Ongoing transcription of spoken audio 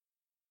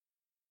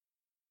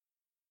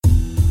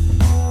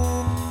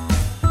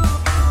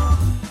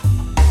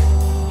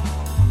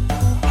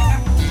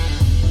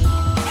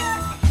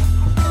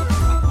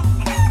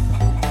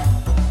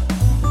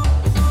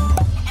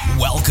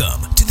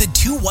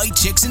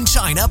in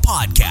China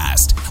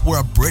podcast, where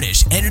a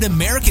British and an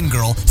American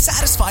girl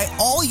satisfy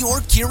all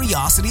your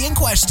curiosity and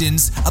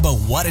questions about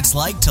what it's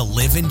like to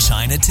live in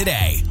China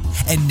today.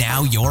 And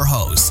now your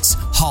hosts,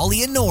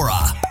 Holly and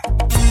Nora.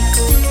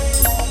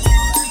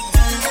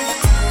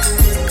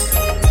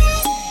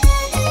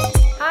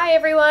 Hi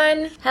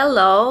everyone!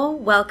 Hello,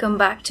 welcome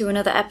back to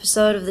another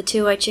episode of the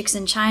Two White Chicks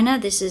in China.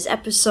 This is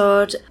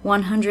episode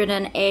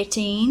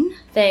 118.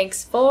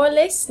 Thanks for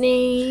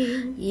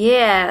listening!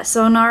 Yeah,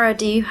 so Nora,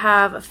 do you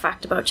have a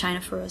fact about China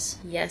for us?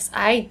 Yes,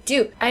 I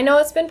do. I know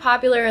it's been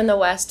popular in the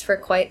West for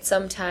quite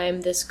some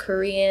time, this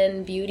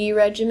Korean beauty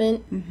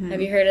regimen. Mm-hmm.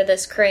 Have you heard of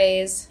this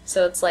craze?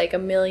 So it's like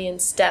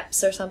 1,000,000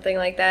 steps or something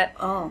like that.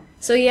 Oh.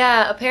 So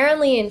yeah,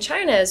 apparently in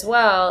China as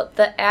well,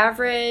 the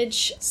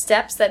average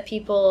steps that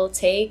people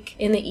take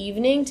in the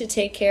evening to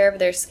take care of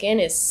their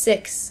skin is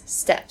 6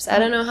 steps. I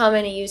don't know how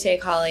many you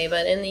take, Holly,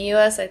 but in the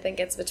US I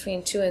think it's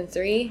between 2 and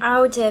 3. I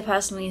would say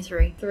personally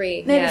 3.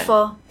 3. Maybe yeah.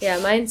 4. Yeah,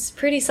 mine's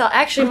pretty solid.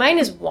 Actually, mine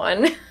is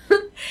 1.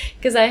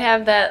 Because I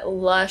have that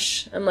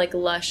Lush, I'm like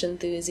Lush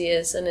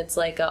enthusiast, and it's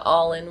like a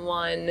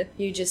all-in-one.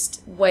 You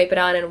just wipe it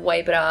on and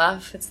wipe it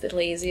off. It's the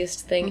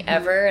laziest thing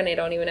ever, and I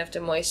don't even have to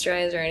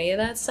moisturize or any of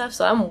that stuff.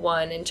 So I'm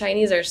 1, and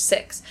Chinese are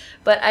 6.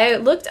 But I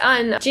looked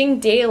on Jing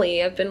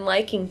Daily. I've been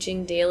liking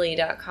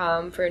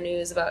jingdaily.com for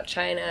news about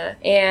China,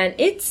 and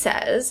it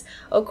says,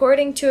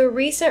 according to a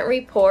recent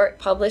report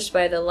published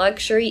by the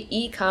luxury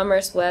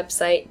e-commerce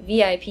website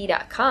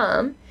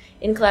VIP.com,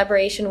 in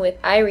collaboration with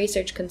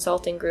iResearch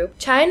Consulting Group,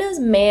 China's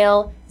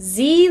male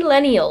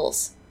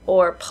Zillennials,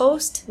 or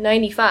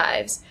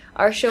post-95s,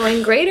 are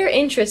showing greater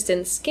interest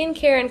in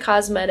skincare and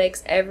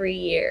cosmetics every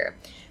year.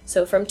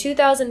 So from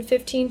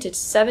 2015 to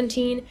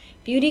 17,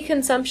 beauty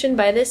consumption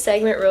by this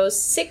segment rose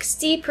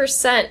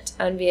 60%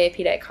 on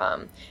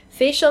VIP.com.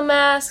 Facial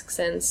masks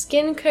and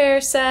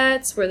skincare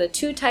sets were the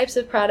 2 types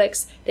of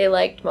products they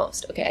liked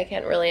most. Okay, I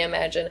can't really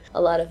imagine a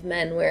lot of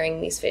men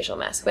wearing these facial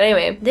masks. But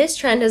anyway, this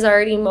trend has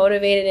already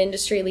motivated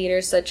industry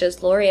leaders such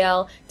as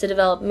L'Oreal to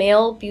develop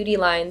male beauty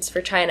lines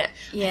for China.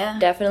 Yeah.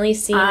 Definitely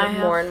seen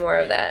more and more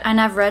of that. And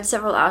I've read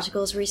several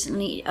articles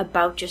recently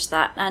about just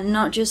that. And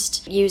not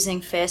just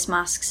using face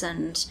masks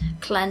and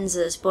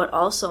cleansers, but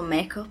also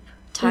makeup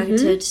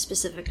targeted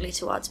specifically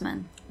towards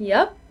men.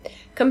 Yep.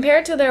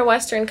 Compared to their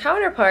Western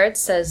counterparts,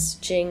 says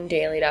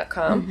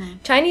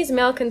jingdaily.com, Chinese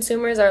male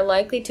consumers are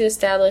likely to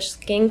establish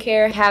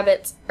skincare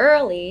habits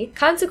early.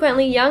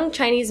 Consequently, young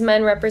Chinese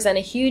men represent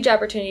a huge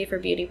opportunity for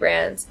beauty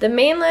brands. The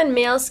mainland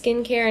male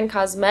skincare and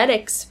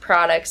cosmetics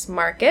products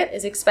market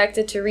is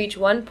expected to reach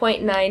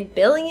 1.9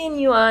 billion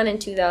yuan in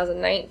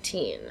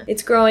 2019.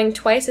 It's growing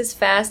twice as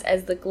fast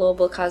as the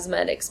global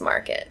cosmetics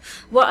market.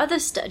 What are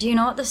the do you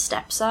know what the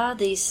steps are?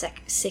 These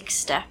 6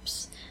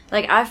 steps?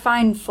 Like, I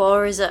find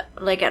 4 is at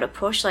a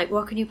push. Like,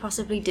 what could you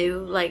possibly do,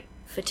 like,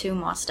 for 2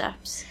 more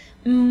steps?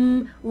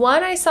 One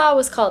I saw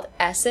was called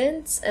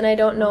Essence, and I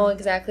don't know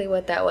exactly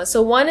what that was.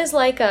 So one is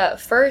like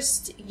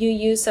first you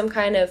use some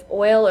kind of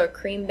oil or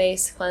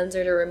cream-based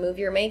cleanser to remove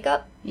your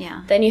makeup.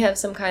 Yeah. Then you have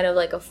some kind of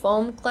like a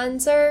foam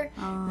cleanser.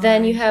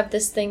 Then you have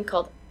this thing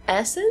called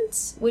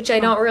Essence, which I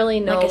don't really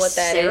know like what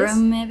that serum, is.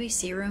 Maybe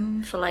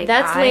serum for like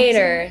That's eyes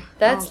later.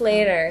 That's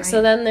later. Right.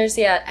 So then there's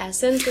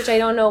Essence, which I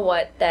don't know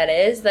what that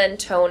is. Then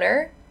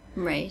toner.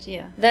 Right.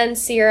 Yeah. Then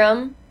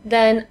serum.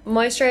 Then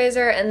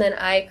moisturizer, and then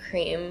eye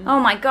cream.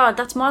 Oh my god,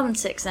 that's more than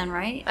 6 then,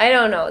 right? I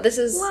don't know. It's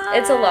a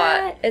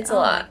lot. It's a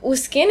lot. Well,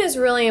 skin is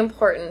really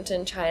important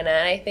in China,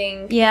 and I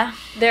think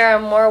there are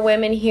more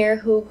women here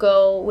who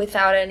go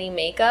without any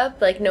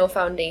makeup, like no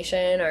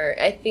foundation, or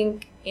I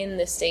think in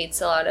the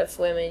States a lot of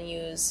women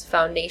use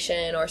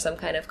foundation or some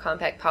kind of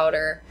compact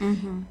powder.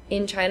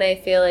 In China, I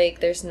feel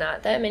like there's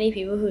not that many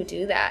people who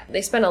do that.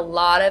 They spend a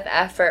lot of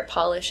effort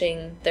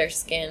polishing their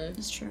skin.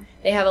 That's true.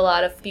 They have a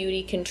lot of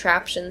beauty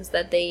contraptions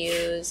that they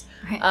use.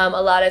 Right.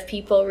 A lot of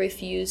people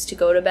refuse to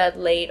go to bed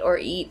late or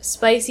eat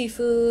spicy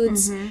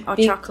foods. Or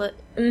chocolate.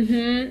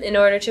 In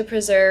order to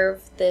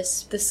preserve the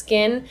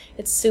skin.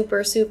 It's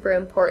super, super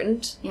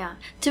important. Yeah.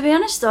 To be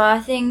honest though, I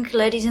think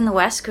ladies in the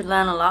West could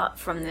learn a lot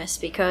from this,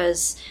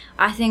 because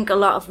I think a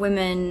lot of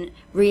women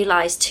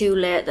realize too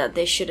late that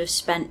they should have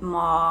spent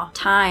more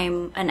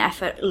time and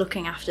effort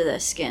looking after their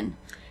skin.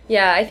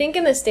 Yeah, I think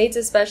in the States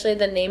especially,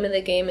 the name of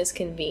the game is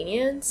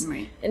convenience.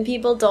 Right. And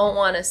people don't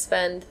want to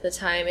spend the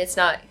time. It's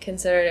not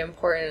considered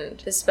important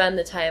to spend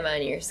the time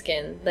on your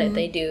skin that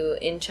they do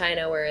in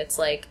China, where it's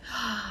like,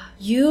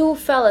 you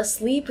fell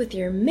asleep with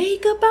your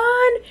makeup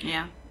on?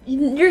 Yeah.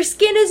 Your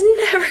skin is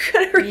never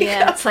going to recover.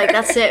 Yeah, it's like,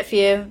 that's it for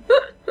you.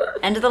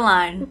 End of the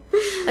line.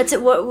 That's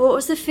it. What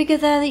was the figure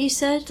there that you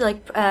said?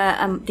 Like,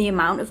 the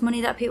amount of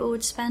money that people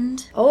would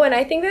spend? Oh, and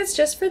I think that's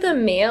just for the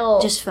male.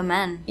 Just for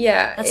men.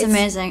 Yeah. That's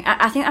amazing.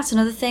 I think that's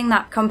another thing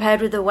that, compared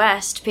with the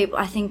West,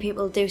 I think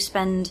people do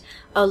spend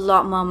a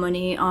lot more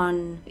money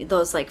on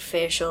those like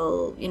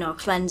facial,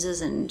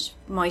 cleansers and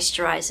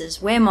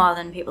moisturizers, way more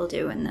than people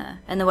do in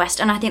the West.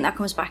 And I think that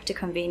comes back to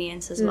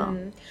convenience as well.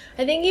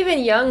 I think even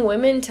young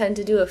women tend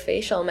to do a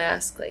facial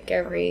mask like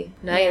every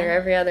night or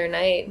every other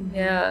night.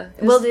 Yeah.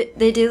 Well,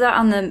 they do that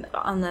on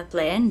the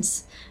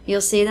planes.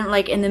 You'll see them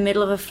like in the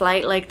middle of a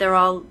flight, like they're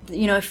all,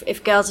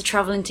 if girls are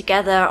traveling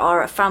together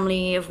or a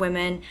family of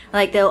women,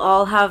 like they'll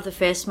all have the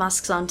face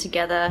masks on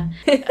together.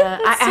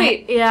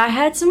 I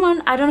heard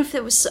someone, I don't know if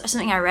it was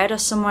something I read or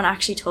someone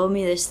actually told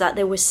me this, that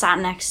they were sat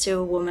next to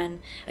a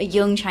woman, a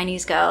young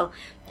Chinese girl,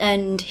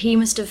 and he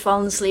must have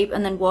fallen asleep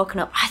and then woken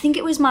up. I think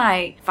it was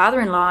my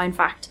father-in-law, in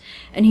fact.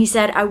 And he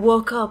said, I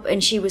woke up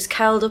and she was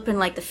curled up in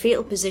like the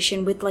fetal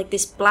position with like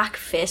this black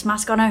face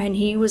mask on her, and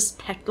he was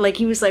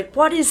like,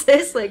 what is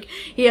this? Like,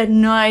 he had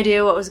no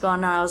idea what was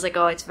going on. I was like,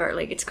 oh, it's very,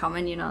 like, it's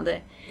common,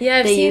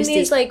 I've seen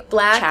these like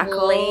black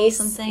lace.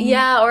 Something.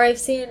 Yeah, or I've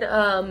seen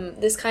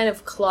this kind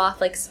of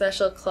cloth, like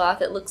special cloth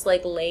that looks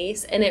like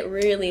lace, and it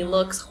really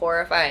looks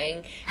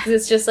horrifying because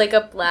it's just like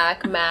a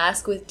black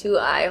mask with 2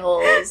 eye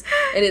holes,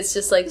 and it's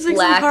just like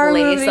black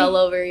lace all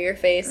over your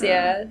face.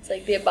 Yeah, it's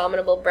like The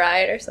Abominable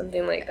Bride or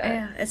something like that.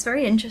 Yeah, it's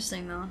very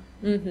interesting though.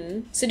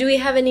 So do we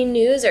have any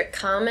news or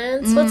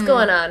comments? What's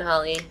going on,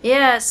 Holly?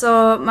 Yeah,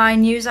 so my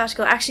news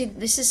article, actually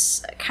this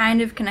is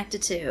kind of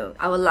connected to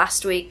our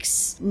last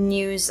week's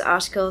news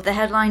article. The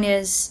headline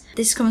is,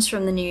 this comes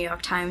from the New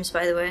York Times,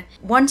 by the way.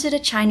 Wanted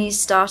at Chinese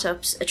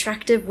startups,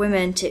 attractive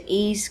women to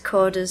ease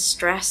coders'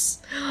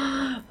 stress.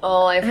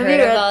 Oh, I've heard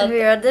about... Have you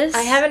read this?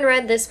 I haven't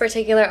read this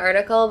particular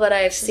article, but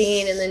I've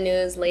seen in the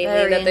news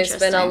lately that there's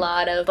been a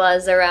lot of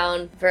buzz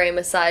around very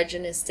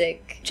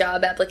misogynistic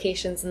job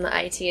applications in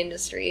the IT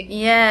industry.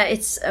 Yeah,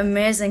 it's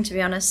amazing, to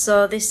be honest.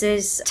 So this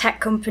is,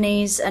 tech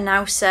companies are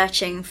now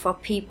searching for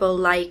people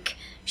like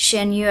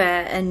Shen Yue,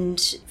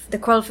 and the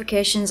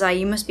qualifications are,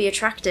 you must be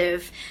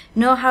attractive,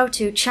 know how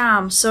to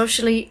charm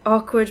socially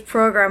awkward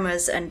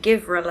programmers, and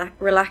give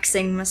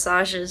relaxing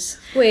massages.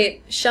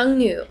 Wait,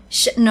 Sheng Yu?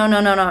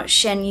 No.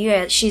 Shen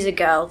Yue, she's a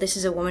girl. This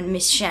is a woman,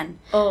 Miss Shen.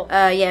 Oh.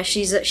 Yeah,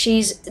 she's.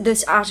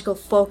 This article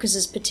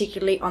focuses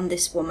particularly on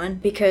this woman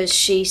because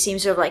she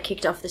seems to have like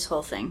kicked off this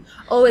whole thing.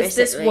 Oh, it's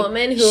basically this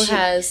woman who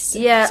has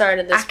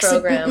started this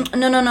program.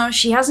 No,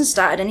 she hasn't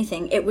started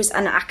anything. It was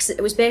an accident.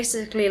 It was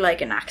basically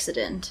like an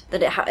accident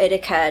that it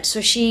occurred.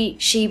 So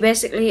she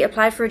basically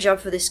applied for a job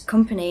for this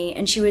company,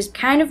 and she was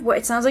kind of,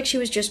 it sounds like she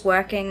was just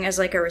working as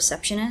like a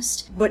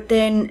receptionist, but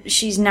then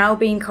she's now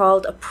being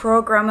called a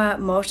programmer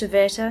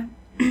motivator.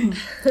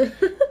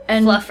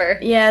 And fluffer.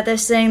 Yeah, they're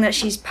saying that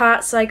she's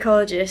part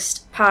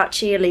psychologist, part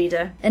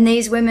cheerleader, and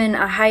these women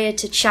are hired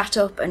to chat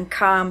up and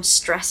calm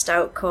stressed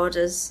out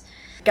coders.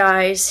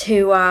 Guys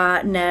who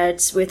are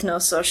nerds with no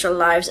social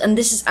lives. And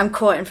this is, I'm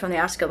quoting from the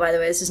article, by the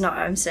way, this is not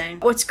what I'm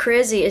saying. What's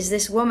crazy is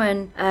this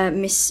woman,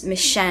 Miss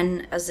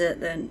Shen, as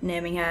they're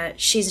naming her,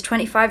 she's a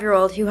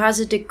 25-year-old who has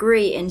a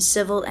degree in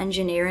civil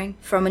engineering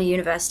from a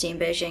university in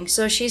Beijing.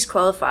 So she's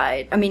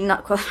qualified. I mean,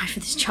 not qualified for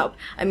this job.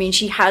 I mean,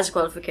 she has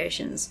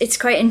qualifications. It's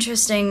quite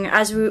interesting,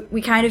 as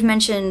we kind of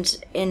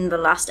mentioned in the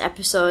last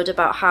episode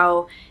about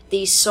how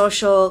these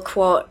social,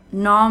 quote,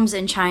 norms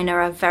in China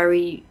are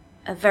very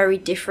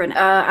different,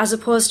 as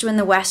opposed to in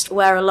the West,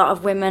 where a lot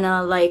of women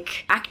are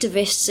like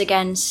activists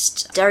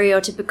against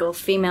stereotypical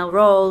female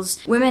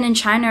roles. Women in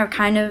China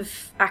kind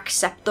of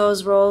accept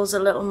those roles a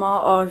little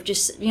more, or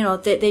just,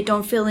 they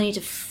don't feel the need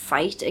to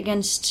fight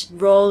against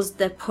roles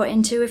they're put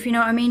into, if you know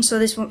what I mean.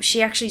 So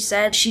she actually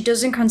said she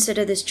doesn't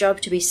consider this job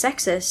to be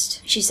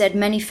sexist. She said,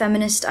 many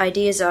feminist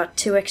ideas are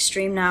too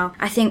extreme now.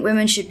 I think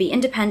women should be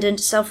independent,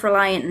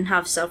 self-reliant, and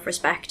have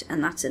self-respect,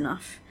 and that's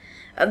enough.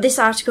 This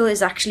article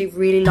is actually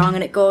really long,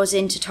 and it goes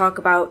in to talk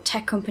about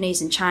tech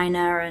companies in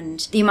China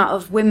and the amount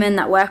of women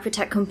that work with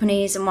tech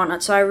companies and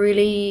whatnot. So I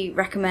really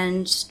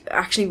recommend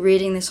actually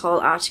reading this whole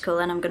article,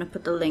 and I'm going to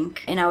put the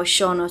link in our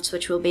show notes,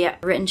 which will be at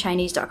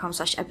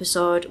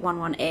writtenchinese.com/episode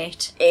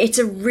 118. It's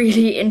a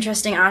really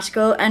interesting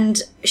article,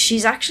 and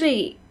she's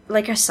actually...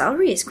 like, her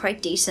salary is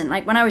quite decent.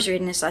 Like, when I was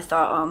reading this, I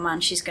thought, oh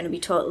man, she's going to be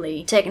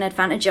totally taken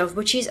advantage of.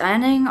 But she's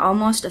earning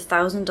almost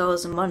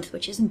 $1,000 a month,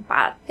 which isn't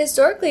bad.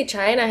 Historically,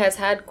 China has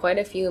had quite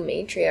a few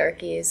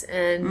matriarchies,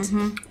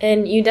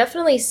 and you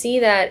definitely see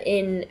that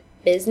in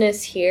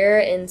business here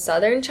in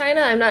southern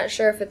China. I'm not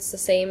sure if it's the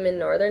same in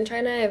northern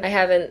China. I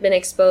haven't been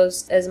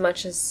exposed as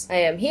much as I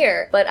am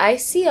here. But I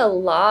see a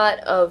lot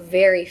of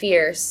very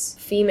fierce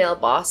female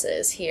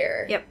bosses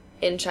here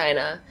in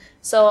China.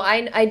 So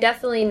I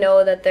definitely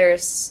know that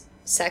there's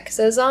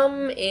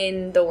sexism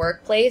in the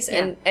workplace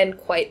and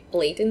quite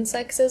blatant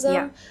sexism.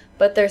 Yeah.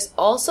 But there's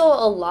also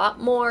a lot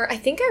more. I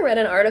think I read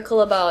an article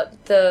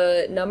about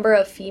the number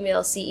of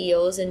female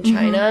CEOs in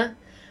China.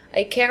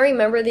 I can't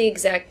remember the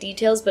exact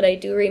details, but I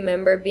do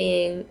remember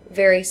being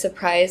very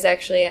surprised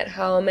actually at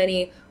how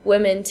many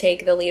women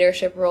take the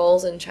leadership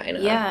roles in China.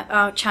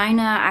 Yeah,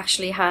 China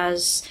actually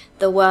has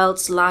the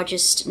world's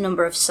largest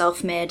number of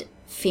self-made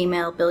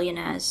female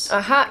billionaires.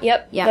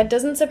 Yep. Yeah. That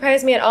doesn't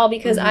surprise me at all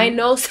because I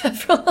know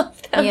several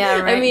of them. Yeah,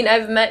 right. I mean,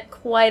 I've met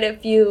quite a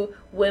few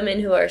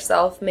women who are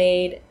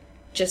self-made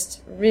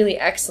just really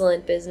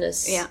excellent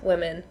business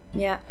women.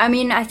 Yeah. I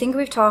mean, I think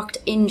we've talked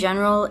in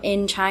general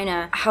in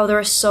China how there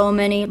are so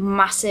many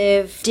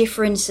massive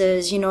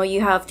differences. You know,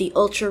 you have the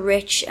ultra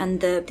rich and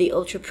the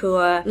ultra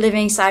poor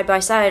living side by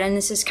side. And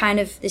this is kind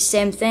of the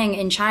same thing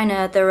in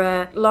China. There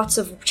are lots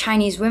of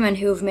Chinese women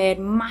who have made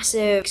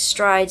massive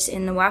strides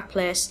in the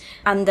workplace,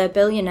 and they're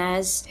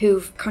billionaires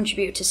who've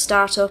contributed to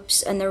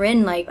startups, and they're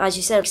in, like, as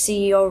you said,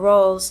 CEO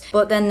roles.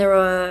 But then there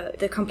are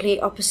the complete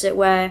opposite,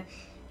 where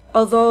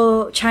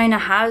although China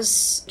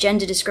has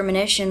gender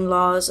discrimination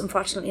laws,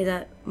 unfortunately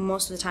that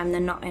most of the time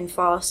they're not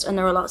enforced, and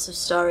there are lots of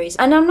stories.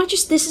 And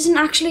this isn't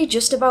actually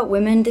just about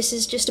women, this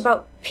is just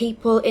about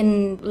people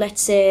in,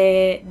 let's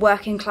say,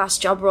 working class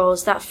job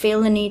roles that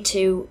feel the need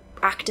to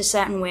act a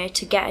certain way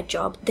to get a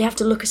job. They have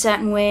to look a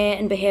certain way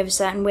and behave a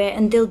certain way,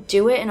 and they'll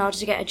do it in order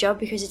to get a job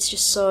because it's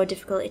just so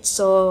difficult. There's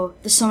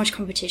so much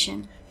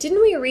competition.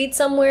 Didn't we read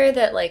somewhere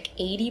that like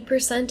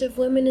 80% of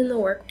women in the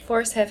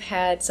workforce have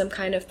had some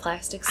kind of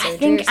plastic surgery? I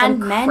think, or some and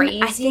men,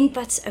 crazy? I think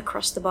that's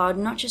across the board,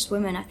 not just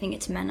women. I think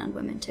it's men and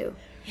women too.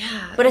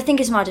 Yeah. But I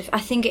think it's more I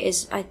think it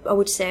is, I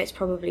would say it's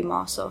probably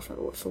more so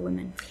for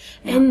women.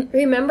 Yeah. And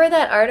remember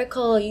that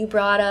article you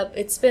brought up,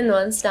 it's been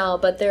months now,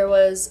 but there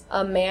was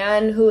a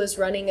man who was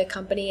running a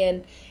company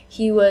and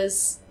he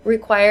was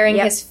requiring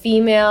his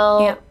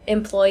female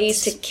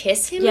employees to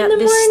kiss him in the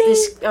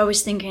morning? I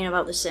was thinking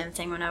about the same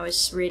thing when I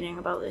was reading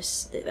about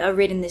this,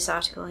 reading this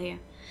article here.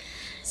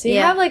 So you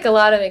have like a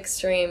lot of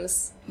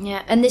extremes.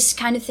 Yeah, and this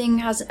kind of thing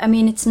has, I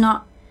mean,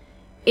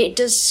 it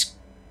does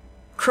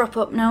crop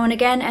up now and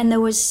again, and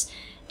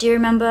do you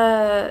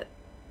remember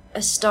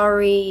a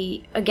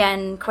story,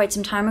 again, quite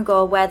some time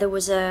ago, where there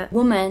was a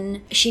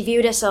woman, she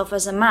viewed herself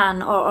as a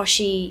man, or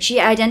she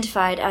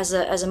identified as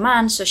a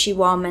man, so she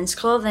wore men's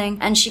clothing,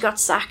 and she got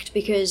sacked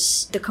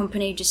because the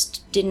company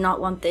just did not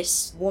want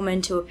this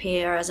woman to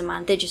appear as a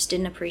man. They just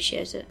didn't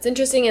appreciate it. It's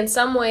interesting, in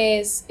some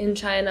ways, in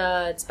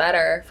China, it's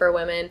better for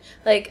women.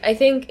 Like, I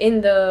think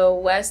in the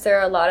West, there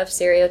are a lot of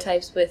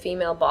stereotypes with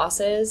female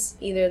bosses.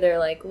 Either they're,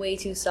 like, way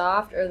too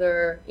soft, or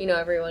they're,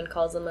 everyone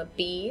calls them a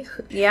bee.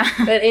 Yeah.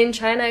 But in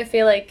China, I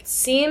feel like, it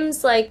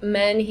seems like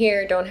men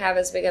here don't have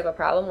as big of a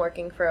problem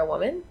working for a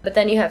woman. But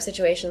then you have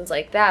situations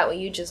like that, what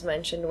you just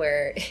mentioned,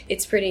 where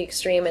it's pretty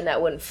extreme and that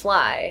wouldn't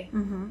fly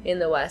in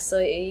the West. So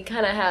you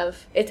kind of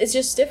have, it's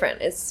just different.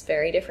 It's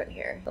very different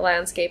here. The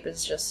landscape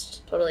is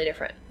just totally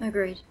different.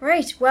 Agreed.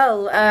 Right,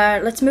 well,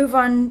 let's move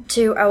on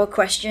to our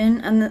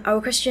question. And our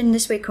question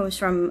this week comes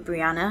from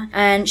Brianna.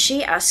 And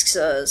she asks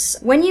us,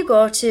 when you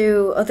go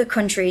to other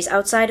countries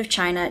outside of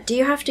China, do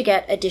you have to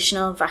get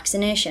additional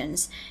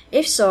vaccinations?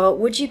 If so,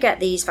 would you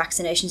get these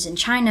vaccinations in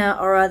China,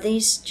 or are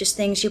these just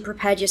things you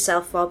prepared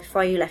yourself for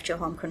before you left your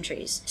home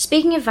countries?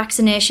 Speaking of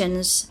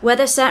vaccinations, were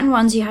there certain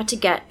ones you had to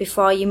get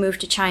before you moved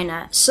to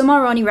China? Some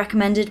are only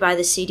recommended by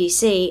the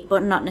CDC,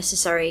 but not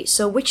necessary.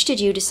 So which did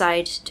you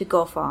decide to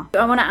go for?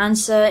 I want to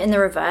answer in the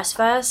reverse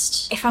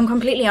first. If I'm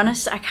completely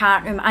honest, I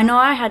can't remember. I know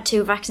I had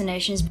 2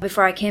 vaccinations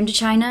before I came to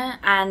China,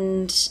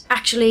 and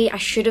actually I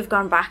should have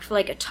gone back for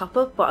like a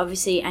top-up, but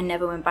obviously I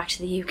never went back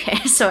to the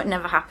UK, so it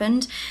never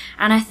happened.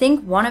 And I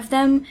think one of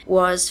them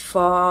was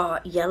for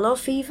yellow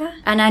fever,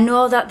 and I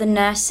know that the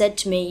nurse said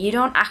to me, you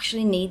don't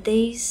actually need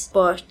these,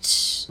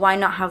 but why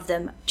not have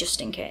them just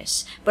in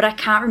case? But I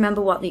can't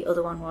remember what the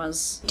other one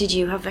was. Did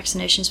you have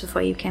vaccinations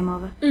before you came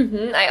over?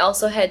 I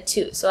also had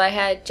 2. So I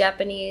had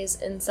Japanese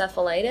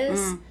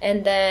encephalitis,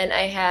 and then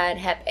I had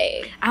Hep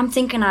A. I'm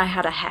thinking I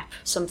had a Hep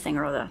something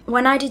or other.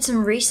 When I did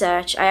some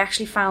research, I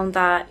actually found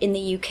that in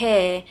the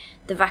UK,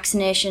 the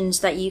vaccinations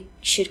that you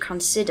should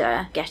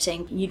consider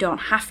getting, you don't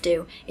have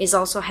to, is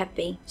also Hep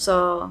B.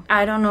 So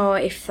I don't know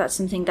if that's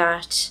something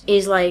that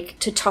is like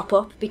to top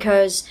up,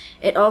 because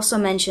it also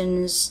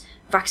mentions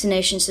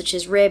vaccinations such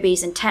as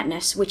rabies and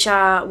tetanus, which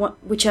are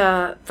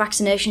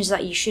vaccinations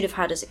that you should have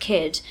had as a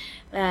kid.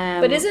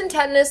 But isn't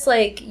tetanus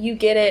like you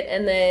get it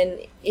and then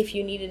if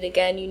you need it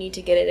again, you need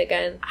to get it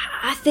again?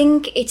 I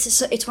think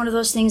it's one of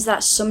those things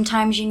that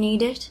sometimes you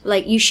need it.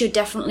 Like, you should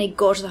definitely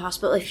go to the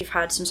hospital if you've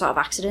had some sort of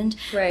accident.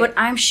 Right. But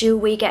I'm sure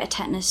we get a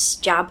tetanus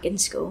jab in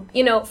school.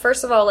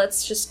 First of all,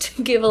 let's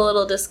just give a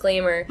little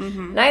disclaimer.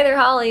 Neither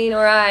Holly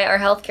nor I are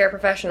healthcare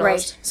professionals.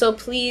 Right. So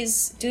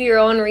please do your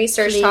own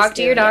research. Please talk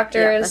to your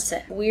doctors. Yeah, that's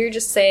it. We're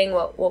just saying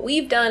what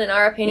we've done in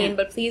our opinion,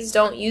 but please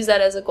don't use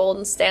that as a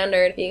golden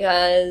standard,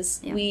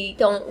 because we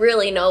don't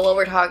really know what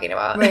we're talking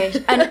about.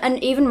 Right.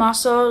 and even more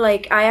so,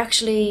 like, I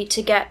actually,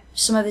 to get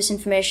some of this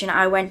information,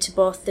 I went to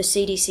both the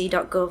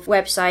cdc.gov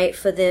website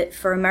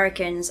for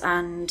Americans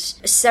and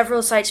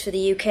several sites for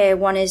the UK.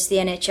 One is the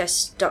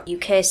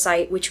nhs.uk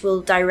site, which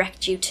will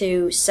direct you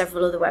to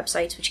several other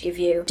websites, which give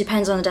you,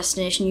 depends on the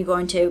destination you're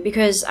going to.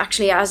 Because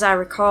actually, as I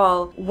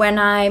recall, when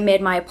I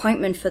made my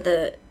appointment for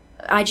the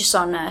I just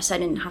saw a nurse. I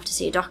didn't have to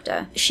see a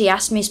doctor. She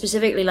asked me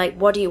specifically, like,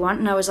 what do you want?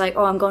 And I was like,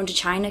 oh, I'm going to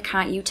China.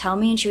 Can't you tell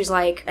me? And she was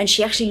like, and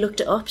she actually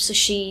looked it up, so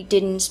she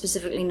didn't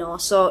specifically know.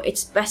 So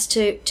it's best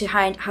to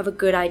have a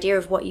good idea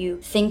of what you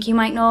think you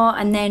might know.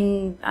 And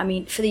then, I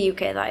mean, for the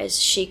UK, that is,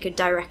 she could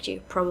direct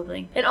you,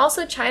 probably. And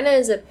also, China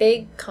is a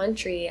big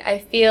country. I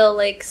feel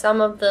like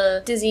some of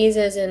the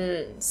diseases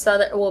in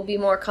southern will be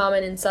more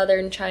common in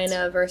southern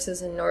China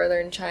versus in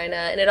northern China.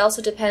 And it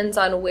also depends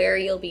on where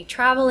you'll be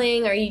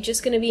traveling. Are you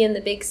just going to be in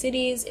the big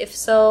cities? If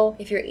so,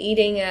 if you're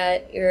eating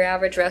at your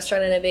average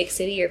restaurant in a big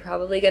city, you're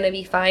probably going to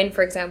be fine.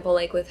 For example,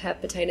 like with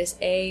hepatitis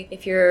A,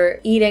 if you're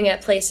eating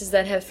at places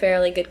that have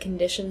fairly good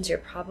conditions, you're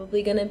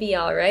probably going to be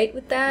all right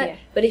with that. Yeah.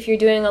 But if you're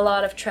doing a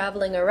lot of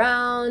traveling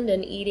around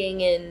and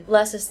eating in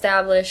less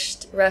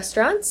established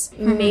restaurants,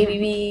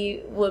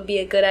 maybe would be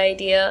a good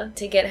idea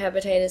to get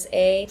hepatitis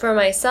A. For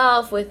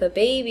myself, with a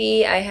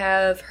baby, I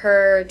have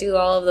her do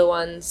all of the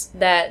ones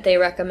that they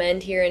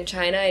recommend here in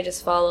China. I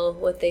just follow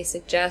what they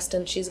suggest,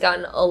 and she's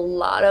gotten a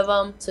lot of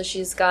them. So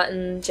she's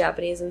gotten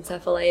Japanese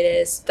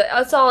encephalitis.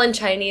 It's all in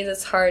Chinese.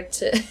 It's hard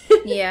to...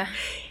 Yeah.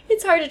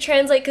 It's hard to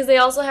translate because they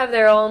also have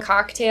their own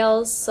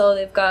cocktails, so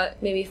they've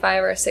got maybe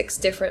 5 or 6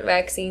 different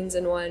vaccines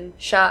in one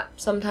shot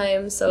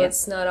sometimes, so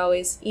it's not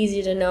always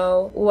easy to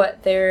know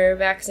what they're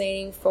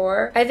vaccinating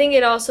for. I think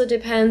it also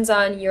depends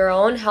on your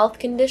own health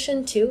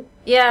condition too.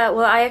 Yeah,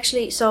 well, I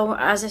actually, so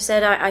as I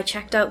said, I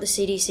checked out the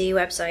CDC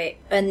website,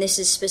 and this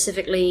is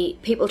specifically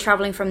people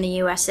traveling from the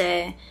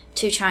USA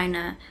to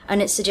China,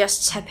 and it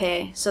suggests Hep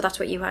A, so that's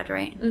what you had,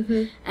 right?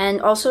 Mm-hmm.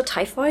 And also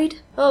typhoid.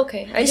 Oh,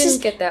 okay. I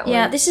didn't get that one.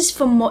 Yeah, this is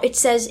for more, it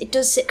says, it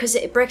does, because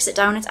it breaks it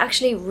down, it's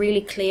actually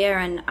really clear,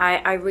 and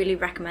I really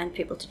recommend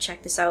people to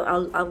check this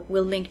out.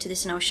 We'll link to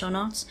this in our show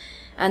notes.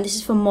 And this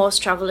is for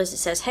most travelers. It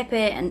says Hep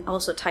A and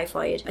also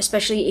typhoid,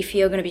 especially if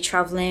you're going to be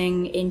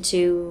traveling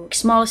into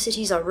smaller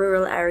cities or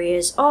rural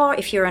areas, or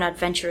if you're an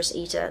adventurous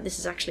eater. This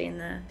is actually in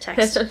the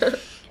text.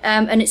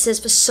 And it says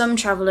for some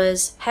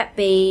travelers, Hep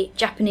B,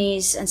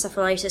 Japanese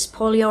encephalitis,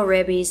 polio,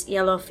 rabies,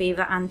 yellow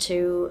fever, and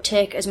to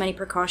take as many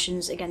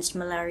precautions against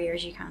malaria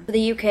as you can. For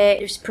the UK,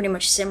 it's pretty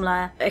much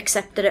similar,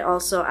 except that it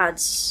also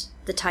adds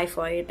the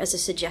typhoid as a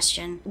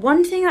suggestion.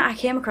 One thing that I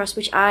came across,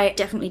 which I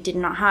definitely did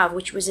not have,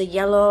 which was a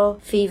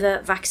yellow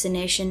fever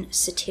vaccination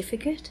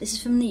certificate. This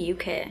is from the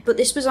UK, but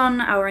this was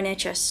on our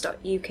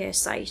NHS.uk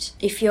site.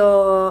 If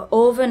you're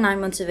over 9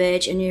 months of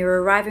age and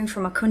you're arriving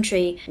from a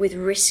country with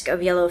risk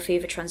of yellow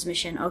fever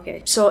transmission,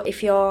 okay. So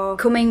if you're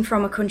coming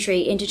from a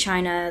country into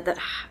China that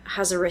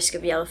has a risk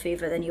of yellow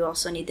fever, then you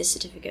also need this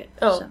certificate.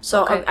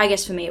 So okay. I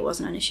guess for me it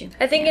wasn't an issue.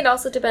 I think it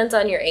also depends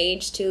on your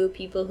age too.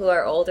 People who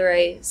are older,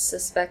 I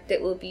suspect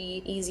it will be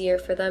easier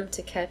for them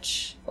to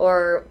catch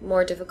or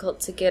more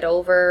difficult to get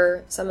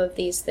over some of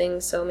these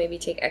things, so maybe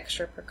take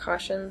extra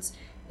precautions.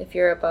 If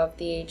you're above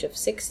the age of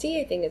 60,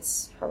 I think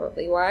it's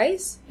probably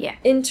wise. Yeah.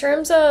 In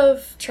terms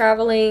of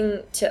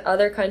traveling to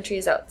other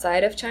countries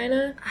outside of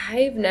China,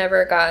 I've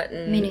never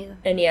gotten... Me neither.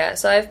 And yeah,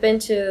 so I've been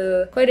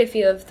to quite a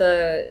few of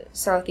the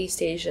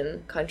Southeast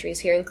Asian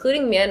countries here,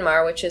 including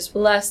Myanmar, which is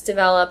less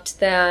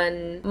developed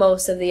than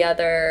most of the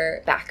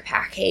other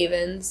backpack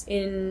havens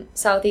in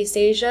Southeast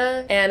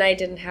Asia, and I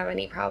didn't have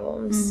any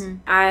problems. Mm-hmm.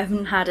 I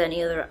haven't had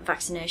any other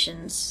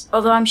vaccinations.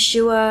 Although I'm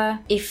sure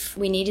if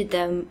we needed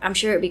them, I'm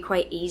sure it'd be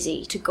quite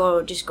easy to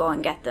go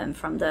and get them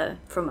from a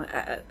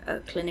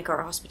clinic or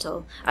a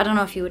hospital. I don't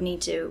know if you would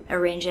need to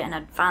arrange it in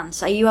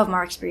advance. You have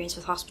more experience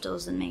with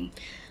hospitals than me.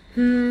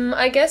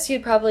 I guess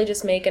you'd probably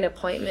just make an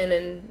appointment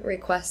and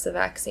request the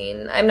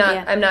vaccine. I'm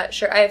not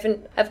sure.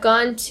 I've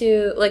gone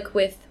to, like,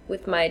 with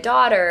my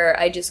daughter,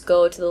 I just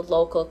go to the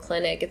local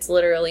clinic. It's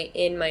literally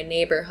in my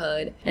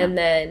neighborhood. Yeah. And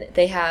then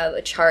they have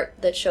a chart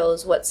that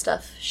shows what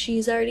stuff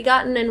she's already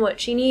gotten and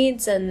what she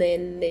needs, and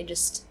then they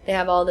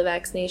have all the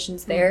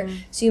vaccinations there. Mm-hmm.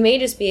 So you may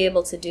just be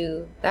able to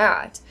do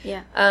that.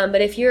 Yeah.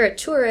 But if you're a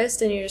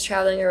tourist and you're just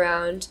traveling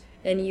around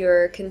and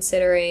you're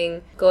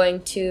considering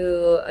going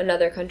to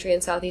another country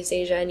in Southeast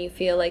Asia and you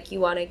feel like you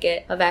want to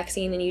get a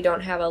vaccine and you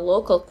don't have a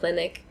local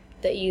clinic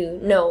that you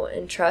know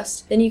and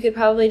trust, then you could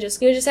probably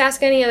just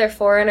ask any other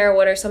foreigner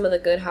what are some of the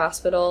good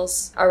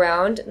hospitals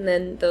around, and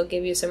then they'll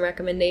give you some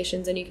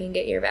recommendations and you can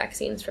get your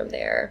vaccines from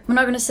there. I'm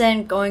not going to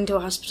say going to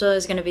a hospital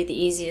is going to be the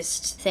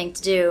easiest thing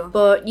to do,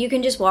 but you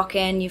can just walk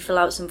in, you fill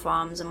out some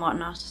forms and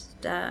whatnot.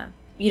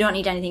 You don't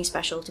need anything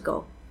special to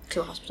go to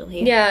a hospital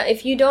here. Yeah,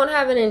 if you don't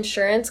have an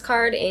insurance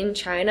card in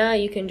China,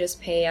 you can just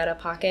pay out of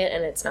pocket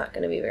and it's not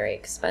going to be very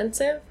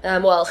expensive.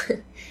 Well,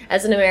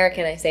 as an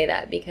American, I say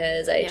that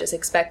because I just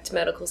expect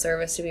medical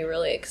service to be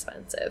really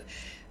expensive.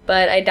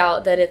 But I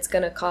doubt that it's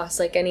going to cost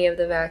like any of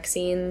the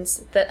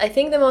vaccines. I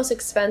think the most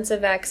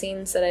expensive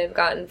vaccines that I've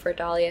gotten for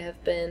Dahlia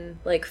have been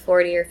like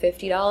 $40 or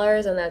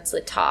 $50, and that's the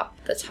top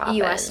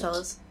US end.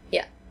 dollars.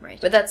 Yeah. Right.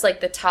 But that's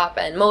like the top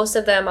end. Most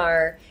of them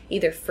are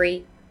either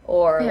free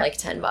or like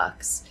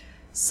 $10.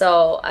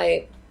 So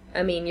I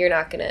I mean,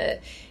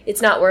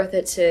 it's not worth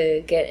it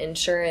to get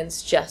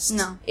insurance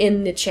just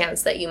in the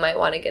chance that you might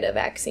want to get a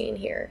vaccine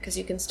here, because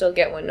you can still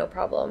get one, no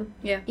problem.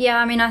 Yeah,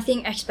 I mean, I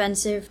think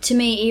expensive, to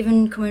me,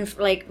 even coming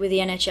like with the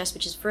NHS,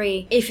 which is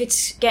free, if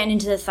it's getting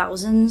into the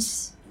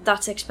thousands,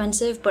 that's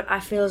expensive, but I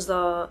feel as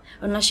though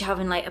unless you're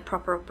having like a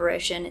proper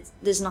operation,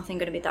 there's nothing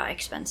going to be that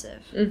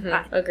expensive.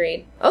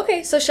 Agreed.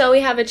 Okay, so shall we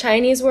have a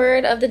Chinese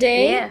word of the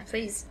day? Yeah,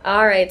 please.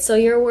 All right, so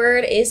your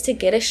word is to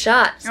get a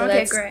shot. So okay,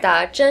 that's great.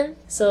 打针.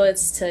 So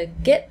it's to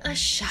get a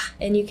shot.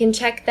 And you can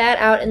check that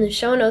out in the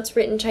show notes,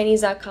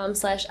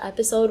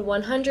 writtenchinese.com/episode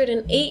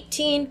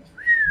 118.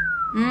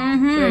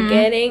 We're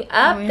getting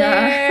up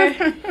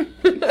there.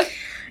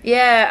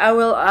 Yeah,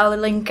 I'll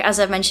link, as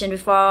I've mentioned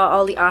before,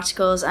 all the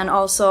articles and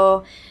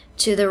also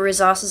to the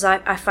resources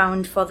I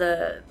found for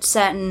the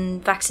certain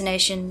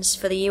vaccinations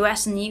for the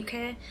US and the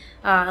UK.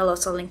 I'll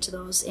also link to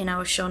those in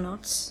our show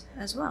notes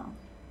as well.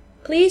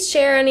 Please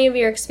share any of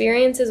your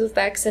experiences with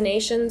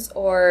vaccinations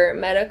or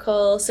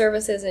medical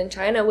services in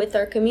China with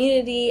our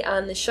community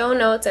on the show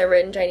notes at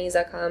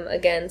writtenchinese.com,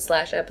 again,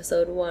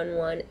 /episode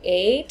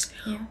 118.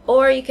 Yeah.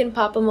 Or you can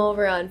pop them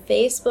over on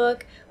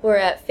Facebook. We're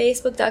at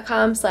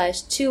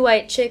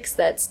facebook.com/2whitechicks.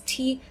 That's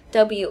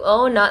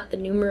TWO, not the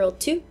numeral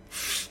 2.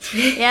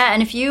 Yeah,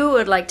 and if you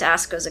would like to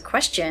ask us a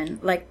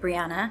question, like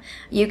Brianna,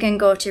 you can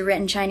go to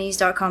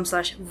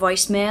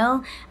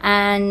writtenchinese.com/voicemail,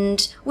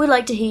 and we'd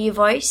like to hear your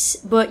voice,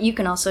 but you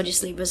can also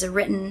just leave us a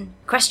written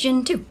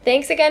question too.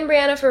 Thanks again,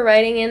 Brianna, for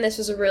writing in. This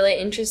was a really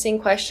interesting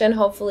question.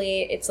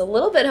 Hopefully it's a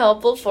little bit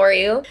helpful for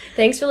you.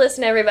 Thanks for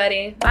listening,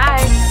 everybody.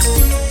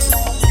 Bye!